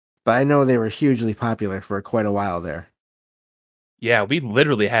 So, but I know they were hugely popular for quite a while there. yeah, we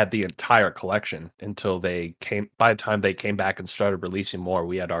literally had the entire collection until by the time they came back and started releasing more,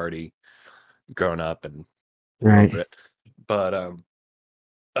 we had already grown up and over it. But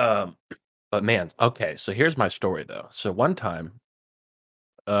man, okay, so here's my story though. So one time,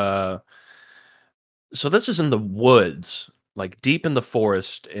 so this is in the woods, like deep in the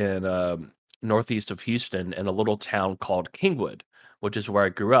forest in northeast of Houston, in a little town called Kingwood, which is where I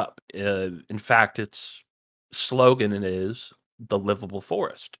grew up. In fact, its slogan is the livable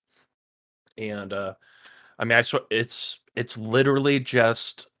forest. And I mean, it's literally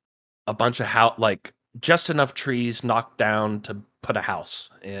just a bunch of like just enough trees knocked down to put a house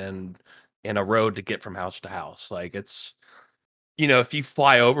and a road to get from house to house. Like it's, if you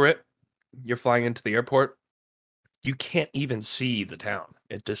fly over it, you're flying into the airport, you can't even see the town.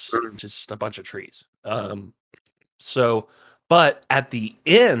 It's just a bunch of trees. So, but at the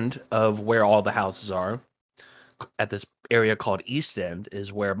end of where all the houses are, at this area called East End,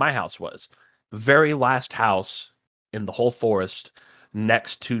 is where my house was. Very last house in the whole forest,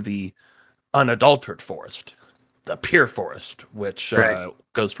 next to the unadulterated forest, the pure forest, which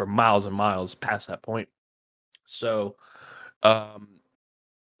goes for miles and miles past that point. So,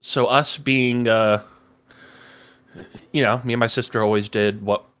 so us being, me and my sister always did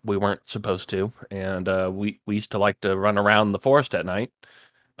what we weren't supposed to, and we used to like to run around the forest at night,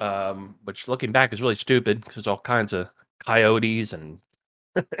 which looking back is really stupid because all kinds of coyotes and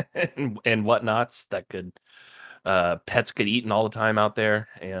and whatnots that could pets get eaten all the time out there.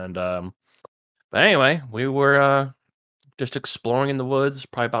 And but anyway, we were just exploring in the woods,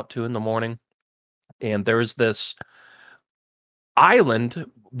 probably about 2 a.m, and there was this island,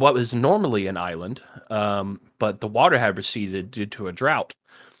 what was normally an island, but the water had receded due to a drought.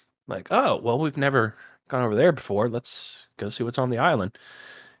 Like, oh well, we've never gone over there before, let's go see what's on the island.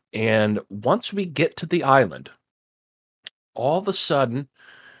 And once we get to the island, all of a sudden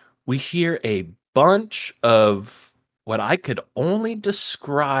we hear a bunch of what I could only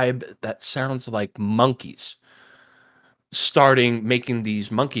describe that sounds like monkeys starting making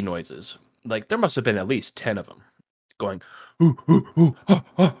these monkey noises. Like there must have been at least 10 of them going, "Ooh, ooh, ooh, ha,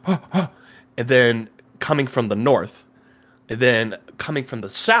 ha, ha, ha," and then coming from the north. And then coming from the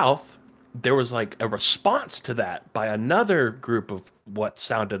south, there was like a response to that by another group of what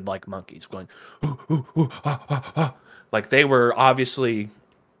sounded like monkeys going, "Ooh, ooh, ooh, ha, ha, ha." Like they were obviously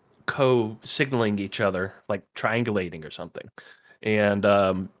co-signaling each other, like triangulating or something. And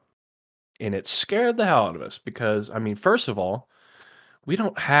and it scared the hell out of us because I mean, first of all, we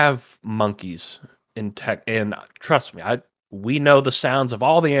don't have monkeys in tech, and trust me, I we know the sounds of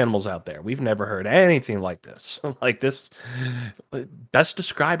all the animals out there. We've never heard anything like this. Like this, best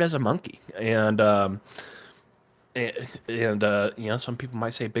described as a monkey. And you know, some people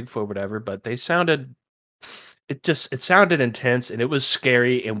might say Bigfoot or whatever, but they sounded it sounded intense and it was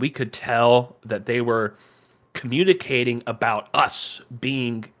scary, and we could tell that they were communicating about us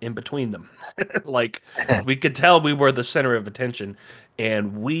being in between them. Like we could tell we were the center of attention,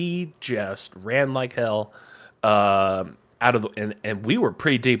 and we just ran like hell out of the and we were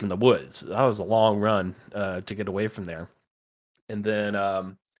pretty deep in the woods. That was a long run to get away from there. And then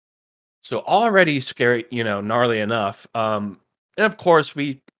so already scary, you know, gnarly enough. And of course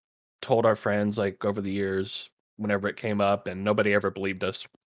we told our friends like over the years whenever it came up, and nobody ever believed us.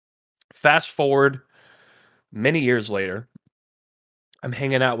 Fast forward many years later, I'm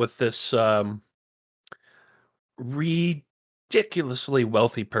hanging out with this ridiculously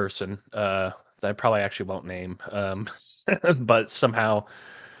wealthy person that I probably actually won't name. But somehow,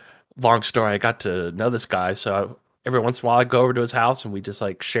 long story, I got to know this guy. So every once in a while, I go over to his house and we just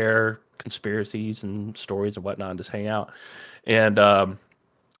like share conspiracies and stories and whatnot and just hang out. And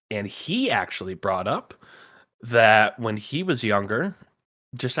and he actually brought up that when he was younger,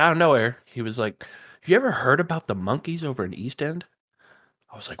 just out of nowhere, he was like, "Have you ever heard about the monkeys over in East End?"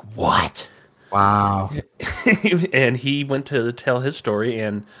 I was like, "What?" Wow. And he went to tell his story,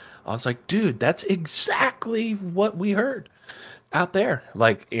 and I was like, "Dude, that's exactly what we heard out there."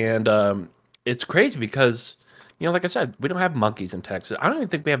 Like, and it's crazy because, you know, like I said, we don't have monkeys in Texas. I don't even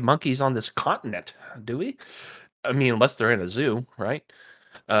think we have monkeys on this continent, do we? I mean, unless they're in a zoo, right?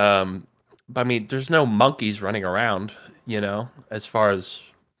 Um, but I mean, there's no monkeys running around, you know, as far as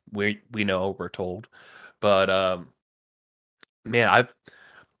we know, we're told. But man,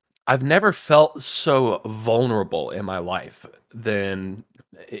 I've never felt so vulnerable in my life than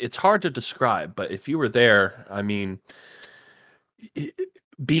it's hard to describe, but if you were there, I mean, i-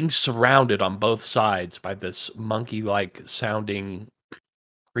 being surrounded on both sides by this monkey-like sounding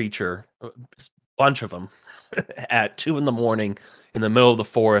creature, bunch of them at 2 in the morning in the middle of the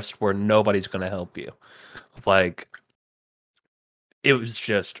forest where nobody's going to help you. Like, it was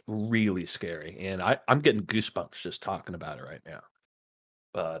just really scary. And I'm getting goosebumps just talking about it right now.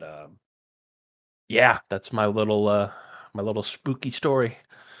 But yeah, that's my little spooky story.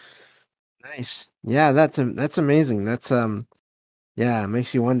 Nice. Yeah, that's amazing. That's yeah, it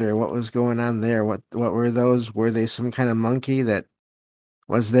makes you wonder what was going on there. What were those? Were they some kind of monkey that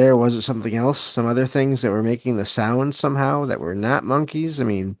was there? Was it something else? Some other things that were making the sound somehow that were not monkeys? I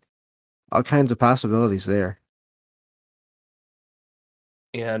mean, all kinds of possibilities there.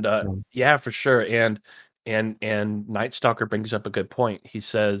 And So, yeah, for sure. And Night Stalker brings up a good point. He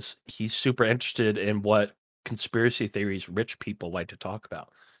says he's super interested in what conspiracy theories rich people like to talk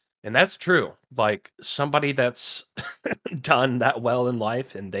about. And that's true. Like somebody that's done that well in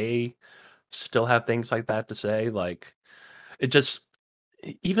life and they still have things like that to say, like it just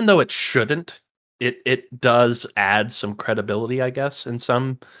even though it shouldn't, it does add some credibility, I guess, in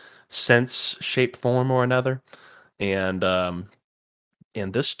some sense, shape, form, or another. And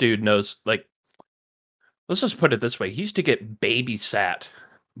and this dude knows, like, let's just put it this way: he used to get babysat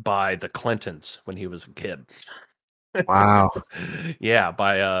by the Clintons when he was a kid. wow. Yeah,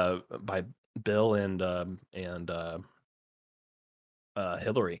 by Bill and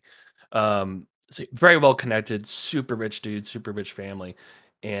Hillary. So very well connected, super rich dude, super rich family.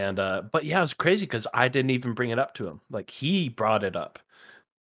 And but yeah, it was crazy because I didn't even bring it up to him. Like he brought it up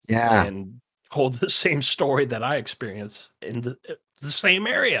Yeah. and told the same story that I experienced in the same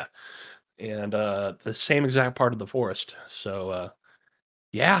area and the same exact part of the forest. So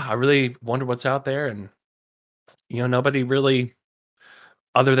yeah, I really wonder what's out there, and you know, nobody really,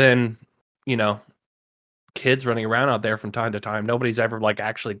 other than you know, kids running around out there from time to time. Nobody's ever like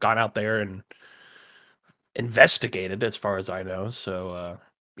actually gone out there and investigated, as far as I know. So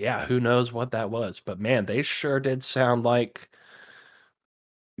yeah, who knows what that was? But man, they sure did sound like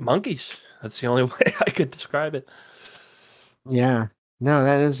monkeys. That's the only way I could describe it. Yeah. No,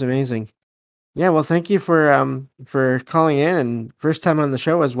 that is amazing. Yeah, well, thank you for calling in and first time on the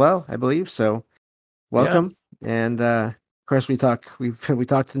show as well, I believe. So Yeah. welcome. And of course, we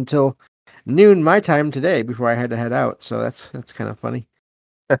talked until noon my time today before I had to head out. So that's kind of funny.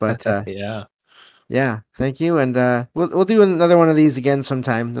 But Yeah. yeah, thank you. And we'll do another one of these again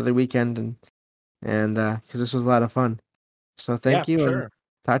sometime, another weekend, and because this was a lot of fun. So Yeah, thank for you, and sure.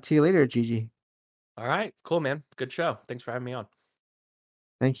 talk to you later, Gigi. All right. Cool, man. Good show. Thanks for having me on.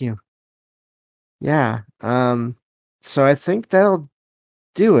 Thank you. Yeah. So I think that'll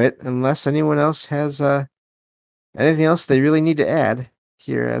do it, unless anyone else has anything else they really need to add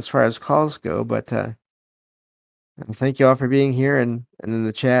here as far as calls go. But thank you all for being here, and in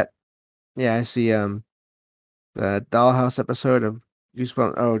the chat. Yeah, I see the Dollhouse episode of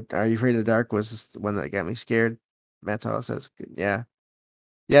Goosebumps. Oh, Are You Afraid of the Dark was the one that got me scared. Matt Hall says, yeah.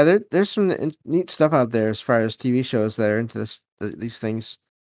 Yeah, there's some neat stuff out there as far as TV shows that are into these things,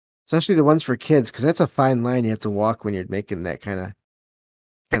 especially the ones for kids, because that's a fine line you have to walk when you're making that kind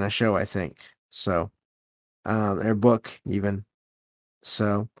of show, I think. So, or book even.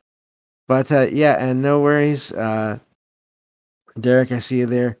 So, but yeah, and no worries. Derek, I see you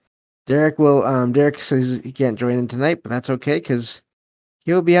there. Derek says he can't join in tonight, but that's okay because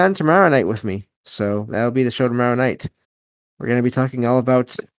he'll be on tomorrow night with me. So that'll be the show tomorrow night. We're gonna be talking all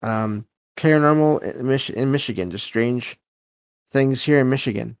about paranormal in Michigan, just strange things here in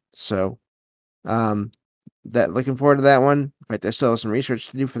Michigan. So that looking forward to that one. In fact, I still have some research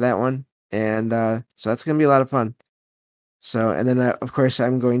to do for that one, and so that's gonna be a lot of fun. So, and then of course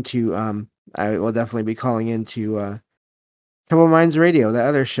I'm going to I will definitely be calling into Trouble Minds Radio, that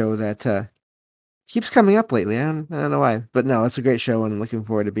other show that keeps coming up lately. I don't know why, but no, it's a great show, and I'm looking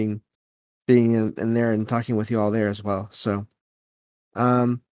forward to being in there and talking with you all there as well. So,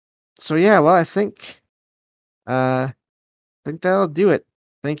 um, so yeah, well, I think that'll do it.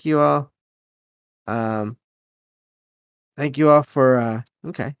 Thank you all. Um, thank you all for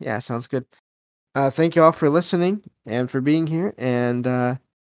okay, yeah, sounds good. Thank you all for listening and for being here, and I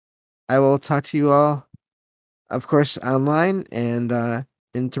will talk to you all, of course, online and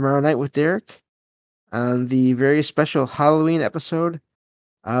in tomorrow night with Derek on the very special Halloween episode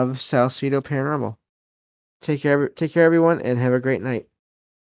of Salcedo Paranormal. Take care, everyone, and have a great night.